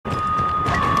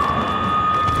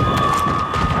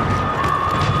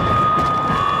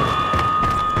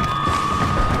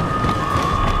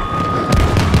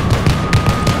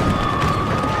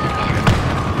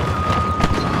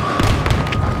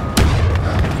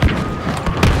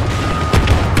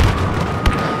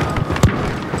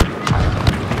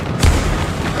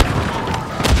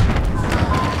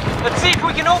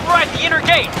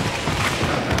grenade!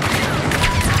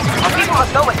 Our people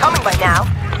must know we're coming by now.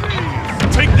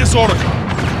 Take this order.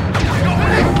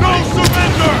 No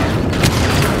surrender!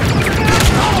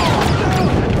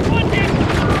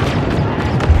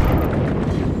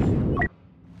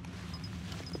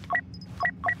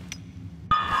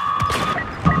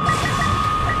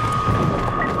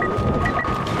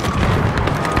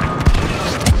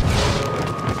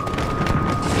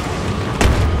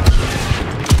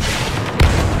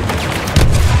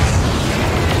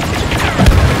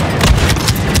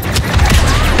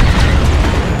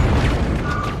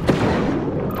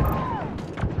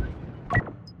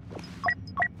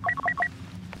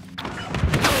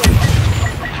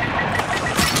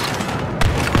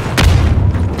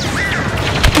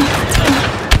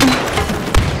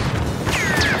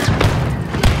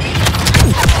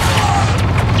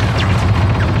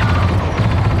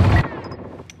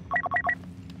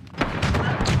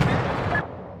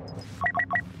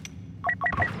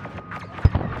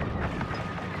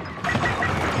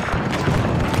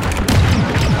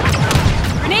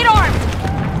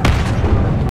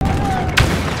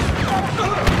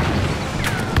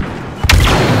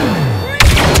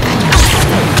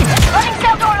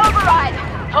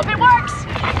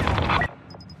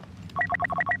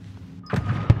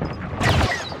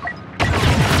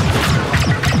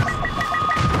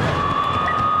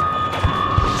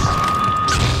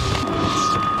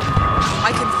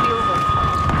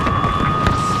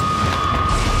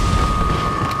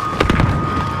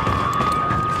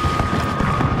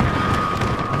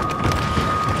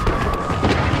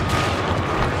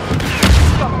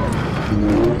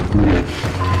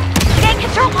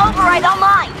 Override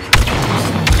online!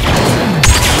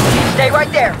 Stay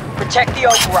right there. Protect the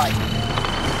override.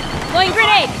 Blowing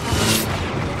grenade!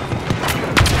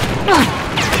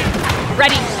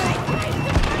 Ready.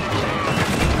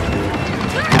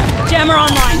 Jammer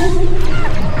online.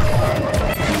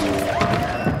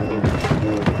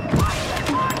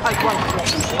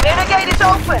 Inner gate is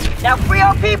open. Now free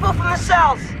our people from the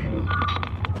cells.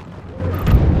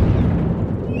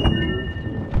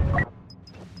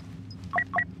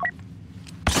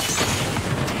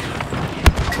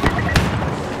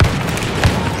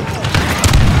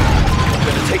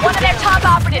 One of their top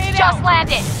operatives just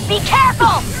landed. Be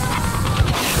careful!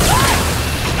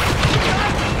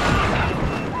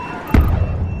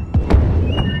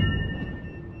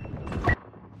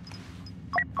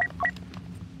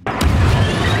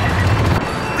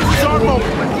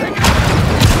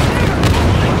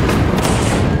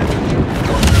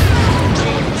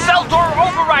 Cell door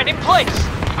override in place!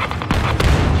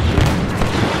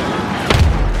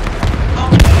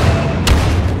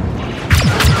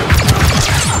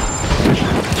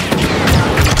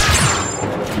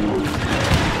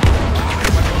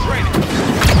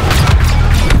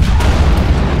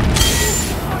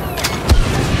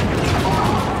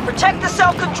 Protect the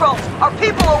cell controls. Our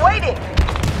people are waiting.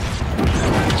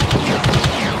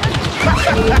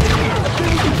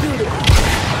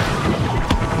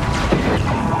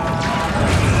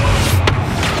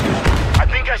 I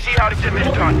think I see how to get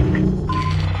this done.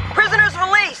 Prisoners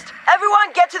released.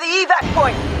 Everyone get to the evac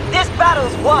point. This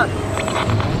battle's won.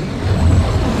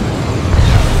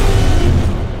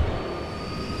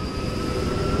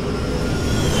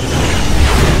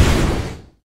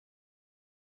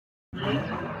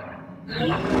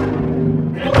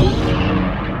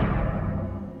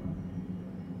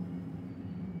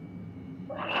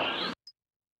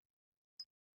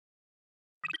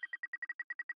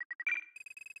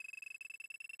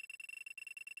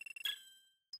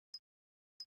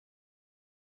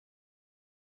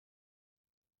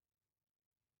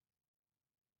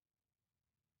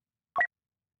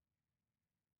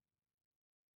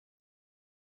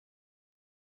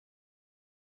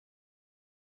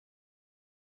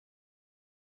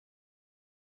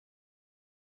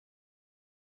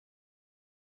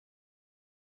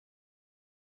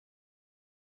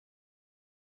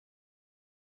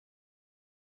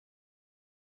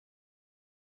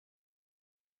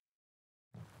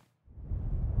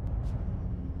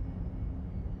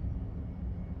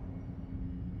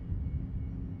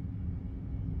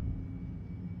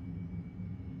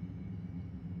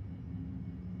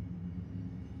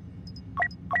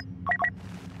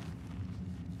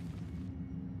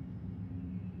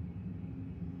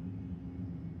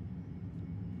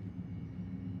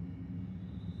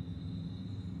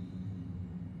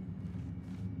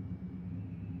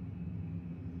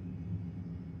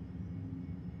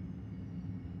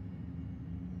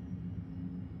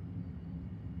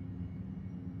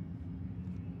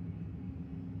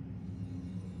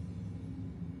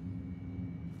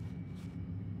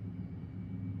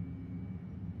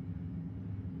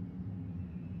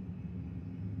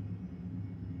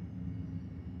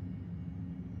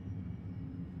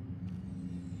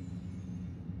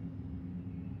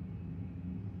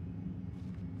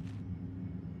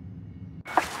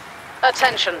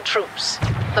 Attention, troops.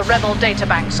 The rebel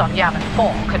databanks on Yavin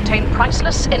 4 contain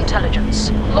priceless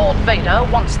intelligence. Lord Vader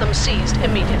wants them seized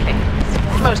immediately.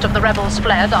 Most of the rebels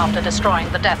fled after destroying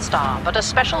the Death Star, but a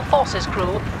Special Forces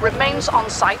crew remains on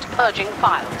site purging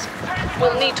files.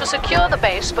 We'll need to secure the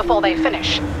base before they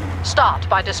finish. Start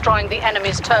by destroying the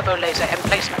enemy's turbo laser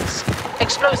emplacements.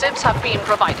 Explosives have been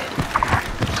provided.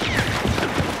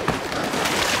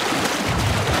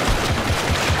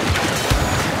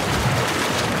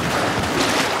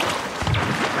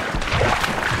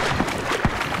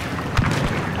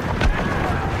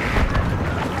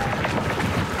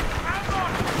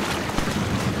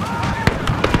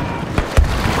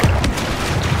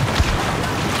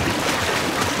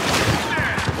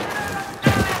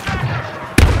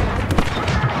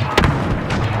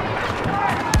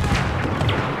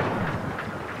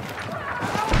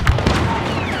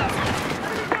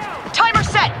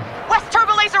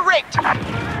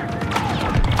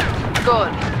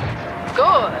 Good.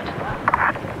 Good.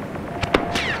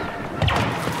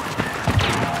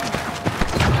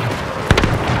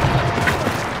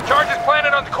 Charge is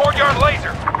planted on the courtyard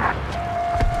laser.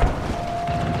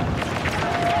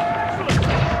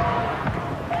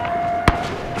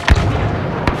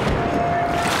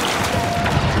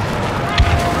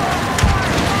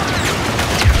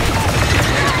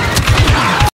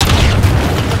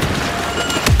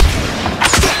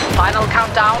 Final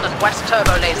countdown at West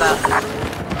Turbo Laser.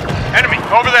 Enemy,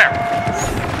 over there.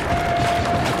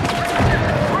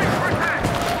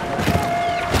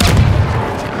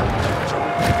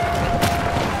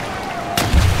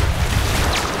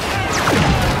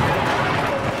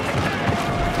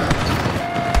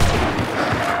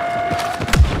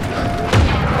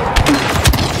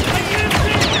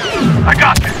 I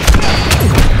got this.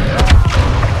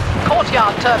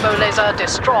 Courtyard Turbo Laser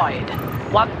destroyed.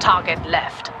 One target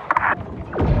left.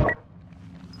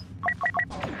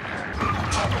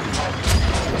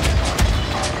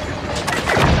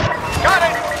 Got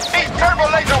it! East turbo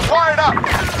laser wired up!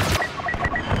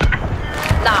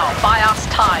 Now, buy us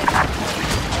time.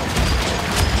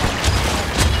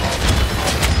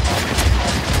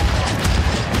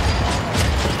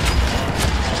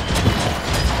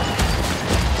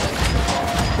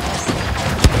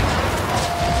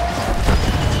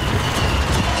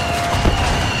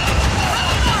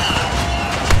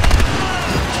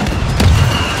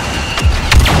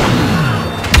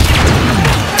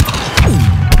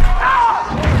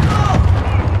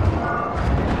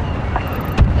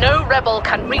 No rebel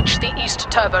can reach the East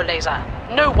Turbo Laser.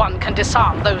 No one can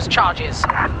disarm those charges.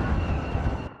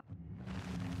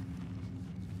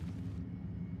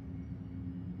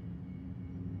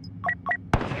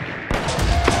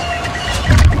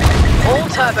 All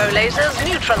turbo lasers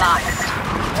neutralized.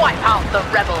 Wipe out the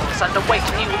rebels and await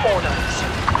new orders.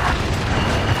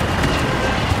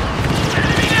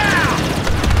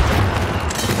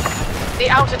 The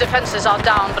outer defenses are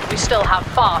down, but we still have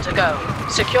far to go.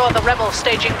 Secure the rebel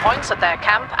staging points at their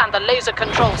camp and the laser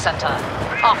control center.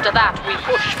 After that, we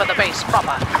push for the base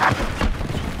proper.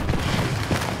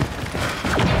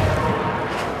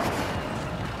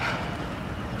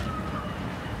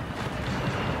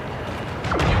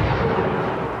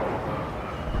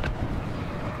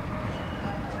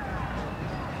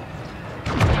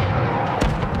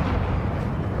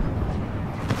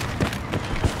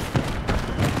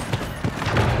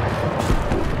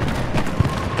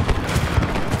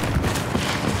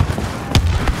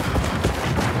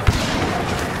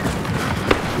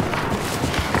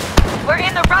 We're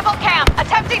in the rebel camp,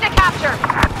 attempting to capture.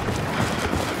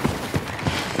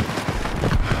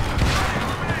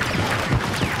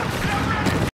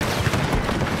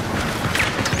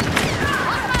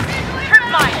 Trip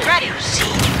mine, ready.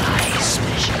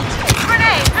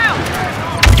 Grenade, out.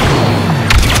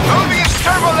 Moving is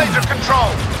turbo laser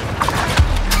control.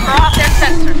 Throw off their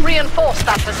sensors. Reinforce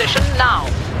that position now.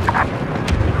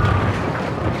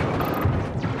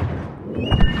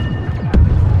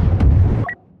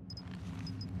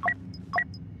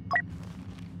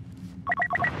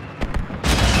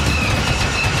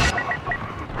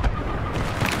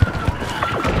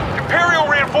 Imperial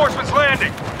reinforcements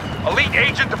landing. Elite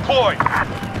agent deployed.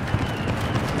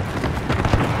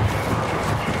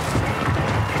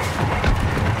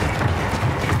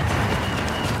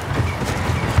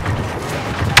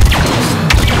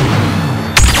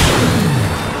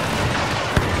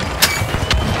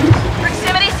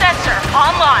 Proximity sensor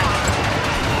online.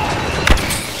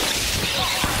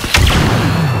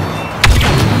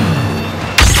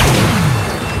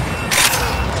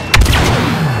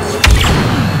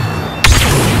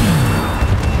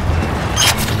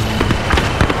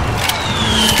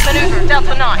 Maneuver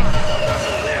Delta 9.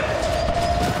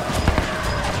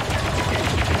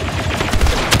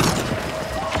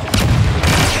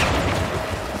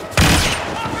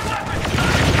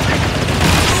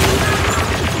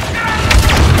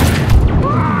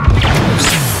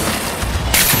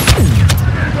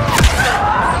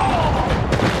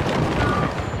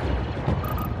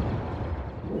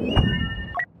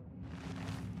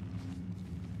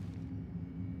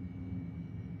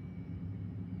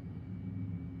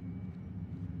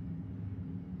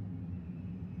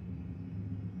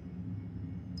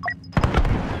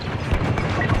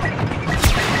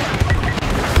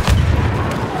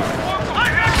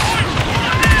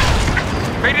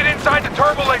 Made it inside the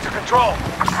turbo laser control.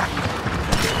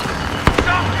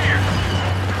 Stop here!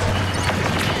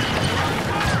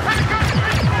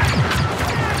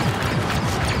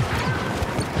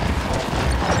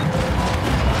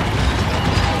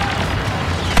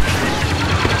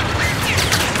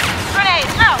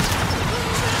 Grenade, out!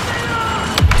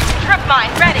 Trip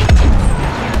mine, ready.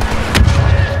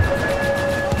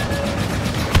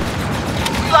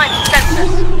 Blind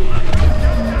sensors.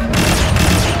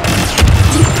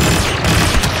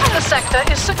 The sector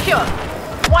is secure.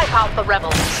 Wipe out the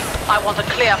rebels. I want a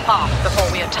clear path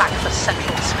before we attack the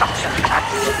central structure.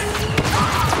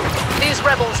 These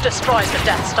rebels destroyed the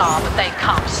Death Star, but they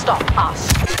can't stop us.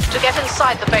 To get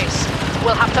inside the base,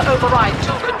 we'll have to override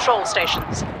 2 control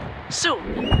stations.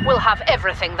 Soon, we'll have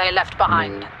everything they left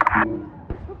behind.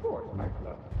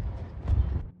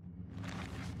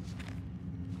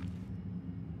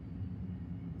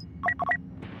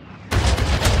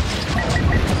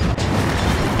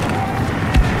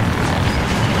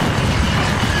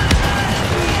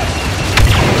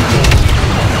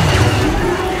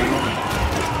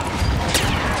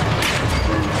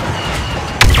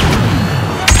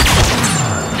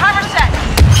 Timer set.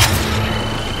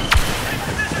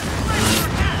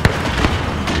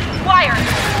 Wired.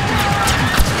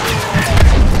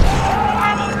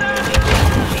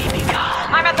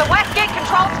 I'm at the Westgate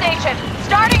control station.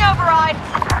 Starting override.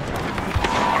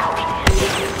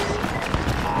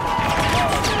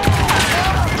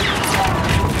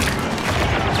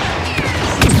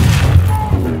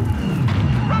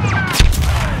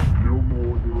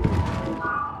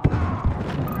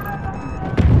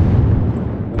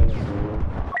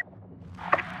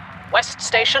 West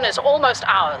Station is almost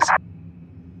ours.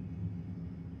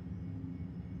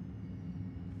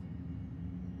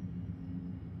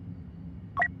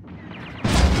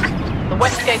 The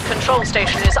Westgate control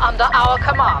station is under our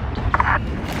command.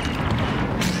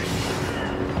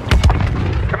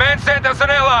 Command sent us an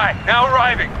ally, now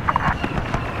arriving.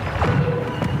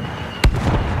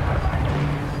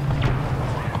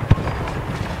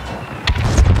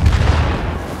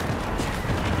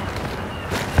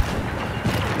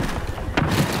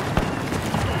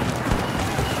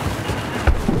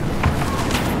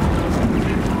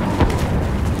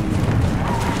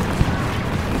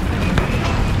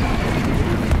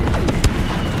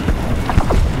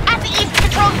 At the East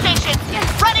control station.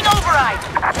 Running override.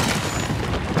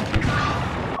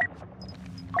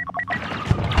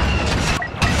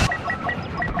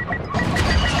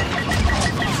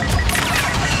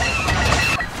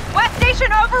 West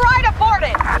Station override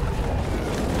aborted!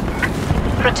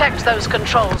 Protect those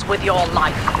controls with your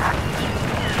life.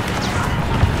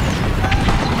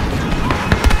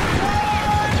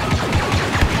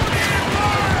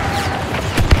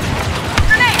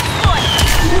 Grenade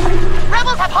deployed!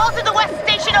 Rebels have halted the West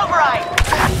Station override!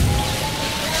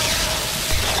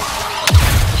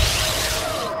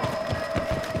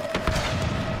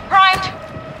 Primed!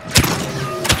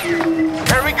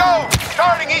 Here we go!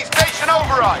 Starting East Station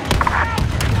override!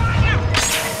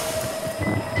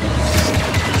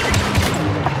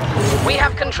 We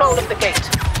have control of the gate.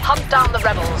 Hunt down the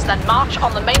rebels, then march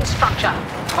on the main structure.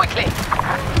 Quickly!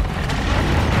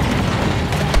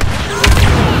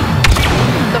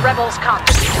 The rebels can't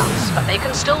defeat us, but they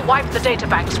can still wipe the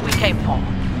databanks we came for.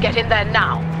 Get in there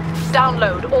now.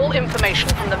 Download all information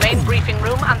from the main briefing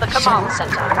room and the command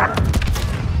center.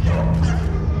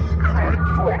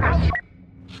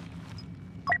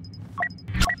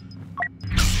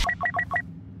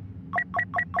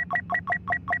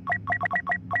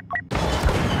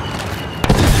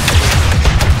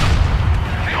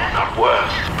 You're not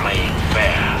worth playing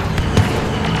fair.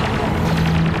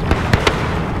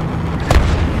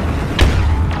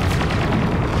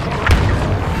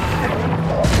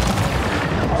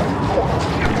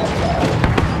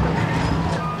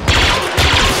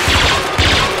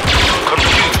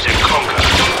 Confuse and conquer.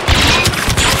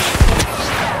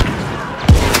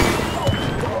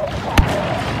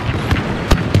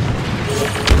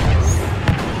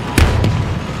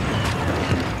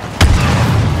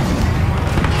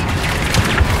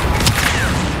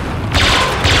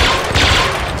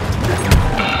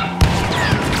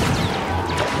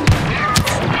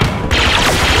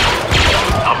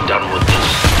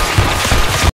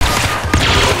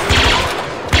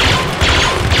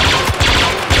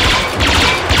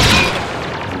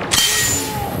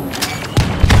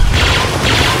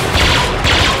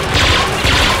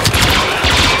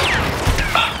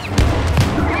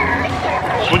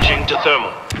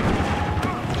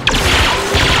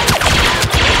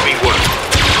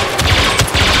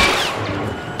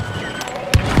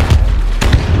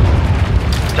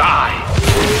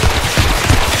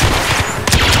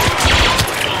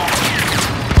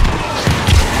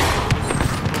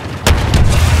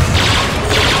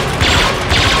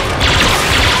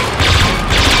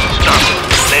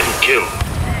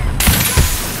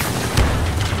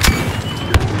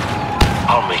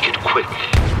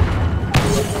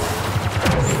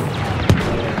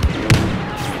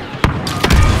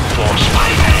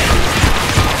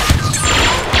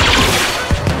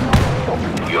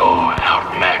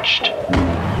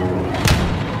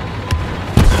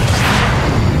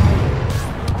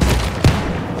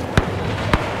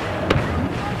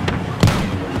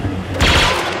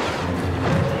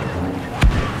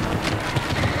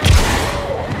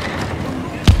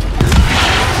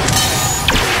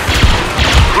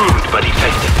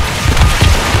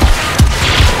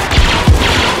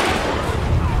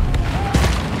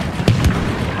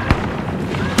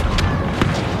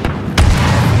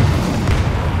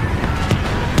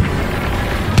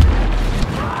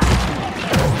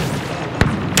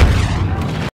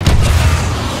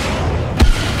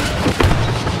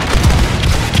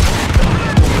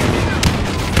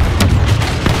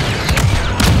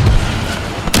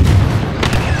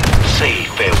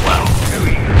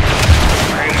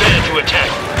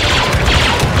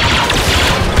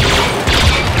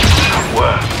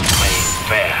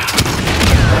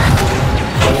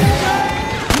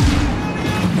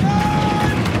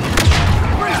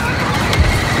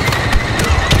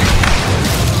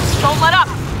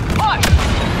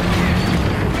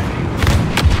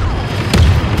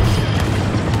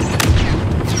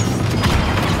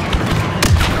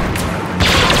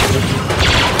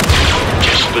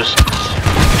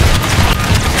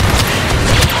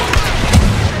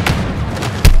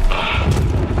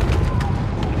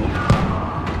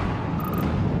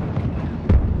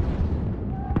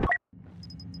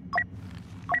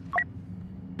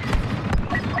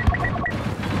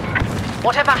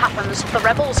 Whatever happens, the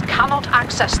rebels cannot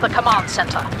access the command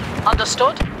center.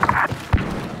 Understood?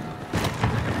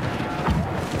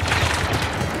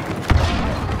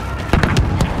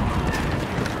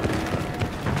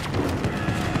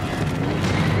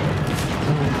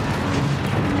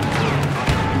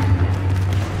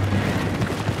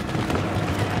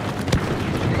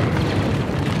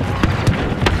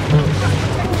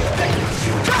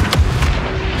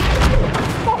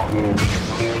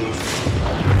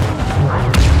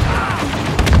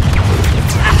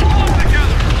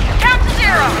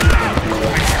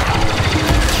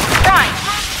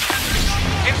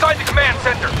 Inside the command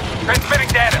center. Transmitting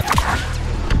data.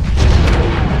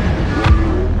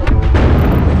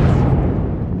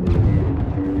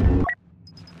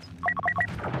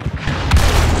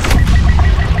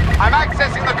 I'm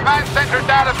accessing the command center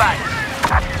data bank.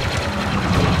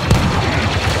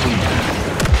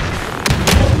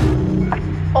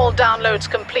 All downloads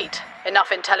complete.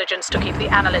 Enough intelligence to keep the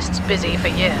analysts busy for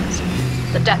years.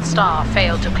 The Death Star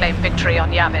failed to claim victory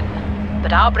on Yavin,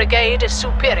 but our brigade is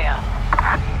superior.